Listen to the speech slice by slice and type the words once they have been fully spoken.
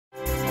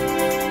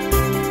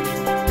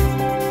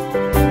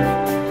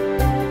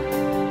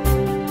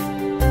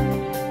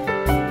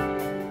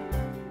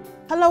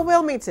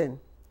Wilmington.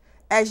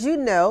 As you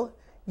know,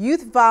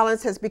 youth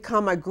violence has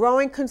become a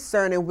growing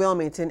concern in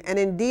Wilmington and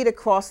indeed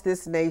across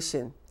this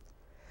nation.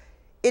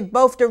 It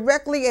both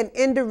directly and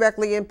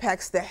indirectly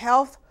impacts the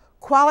health,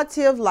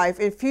 quality of life,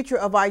 and future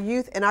of our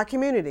youth and our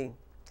community.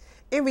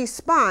 In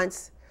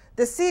response,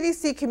 the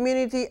CDC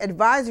Community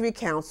Advisory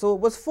Council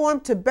was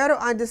formed to better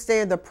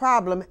understand the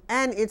problem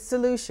and its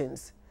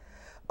solutions.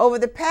 Over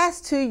the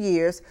past 2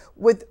 years,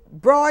 with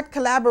broad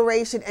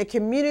collaboration and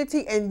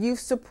community and youth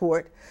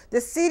support, the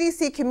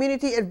CDC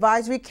Community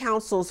Advisory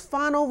Council's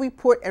final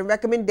report and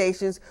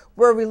recommendations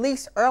were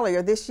released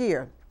earlier this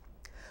year.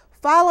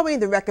 Following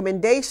the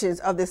recommendations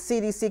of the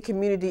CDC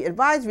Community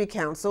Advisory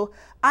Council,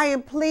 I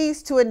am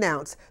pleased to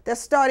announce that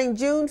starting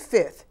June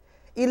 5th,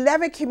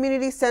 11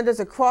 community centers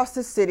across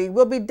the city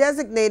will be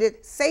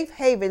designated safe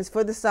havens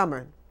for the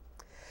summer.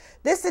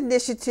 This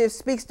initiative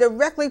speaks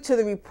directly to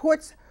the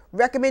report's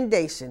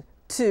recommendation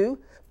to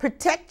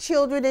protect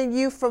children and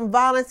youth from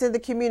violence in the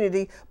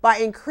community by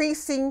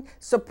increasing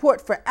support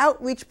for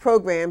outreach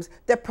programs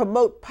that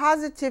promote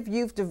positive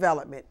youth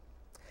development.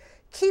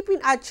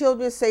 Keeping our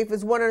children safe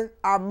is one of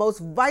our most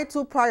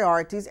vital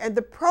priorities, and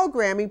the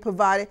programming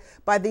provided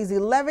by these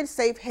 11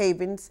 safe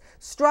havens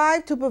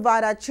strive to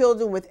provide our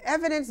children with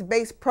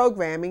evidence-based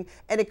programming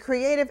and a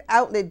creative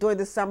outlet during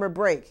the summer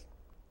break.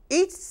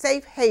 Each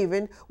safe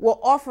haven will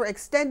offer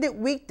extended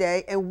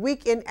weekday and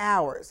weekend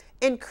hours.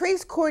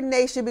 Increased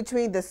coordination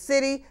between the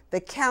city,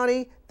 the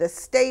county, the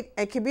state,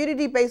 and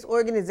community-based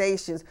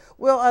organizations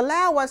will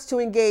allow us to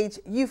engage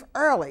youth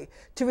early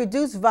to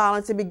reduce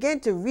violence and begin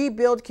to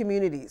rebuild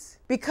communities.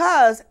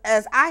 Because,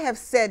 as I have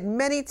said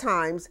many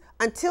times,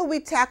 until we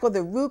tackle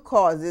the root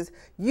causes,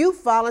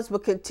 youth violence will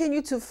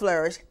continue to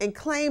flourish and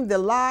claim the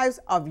lives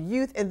of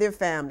youth and their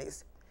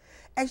families.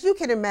 As you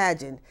can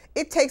imagine,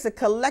 it takes a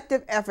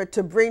collective effort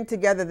to bring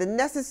together the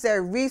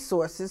necessary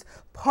resources,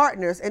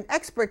 partners, and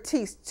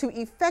expertise to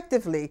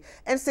effectively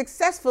and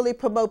successfully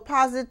promote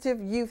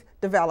positive youth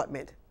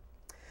development.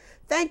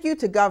 Thank you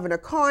to Governor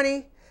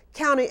Carney,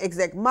 County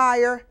Exec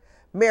Meyer,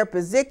 Mayor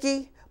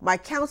Woznicki, my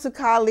council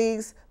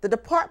colleagues, the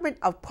Department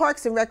of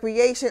Parks and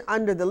Recreation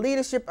under the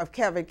leadership of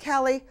Kevin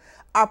Kelly,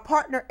 our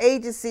partner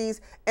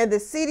agencies, and the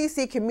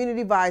CDC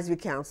Community Advisory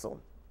Council.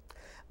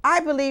 I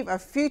believe a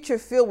future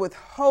filled with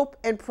hope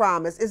and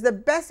promise is the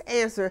best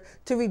answer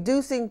to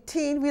reducing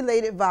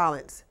teen-related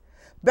violence,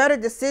 better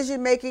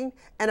decision-making,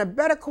 and a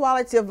better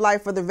quality of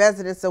life for the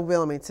residents of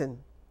Wilmington.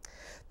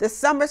 The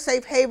summer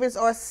safe havens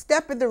are a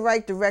step in the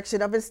right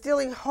direction of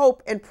instilling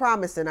hope and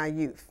promise in our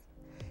youth.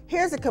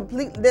 Here's a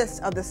complete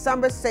list of the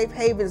summer safe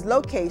havens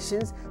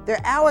locations,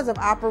 their hours of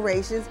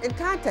operations, and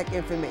contact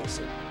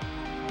information.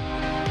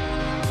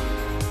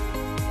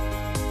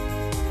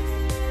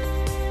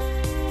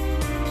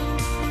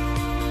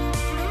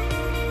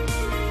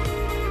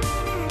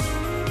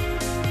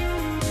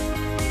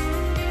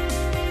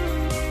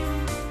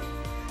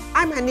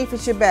 I'm Hanifa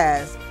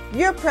Shabazz,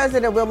 your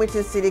president of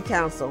Wilmington City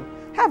Council.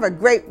 Have a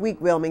great week,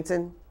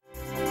 Wilmington.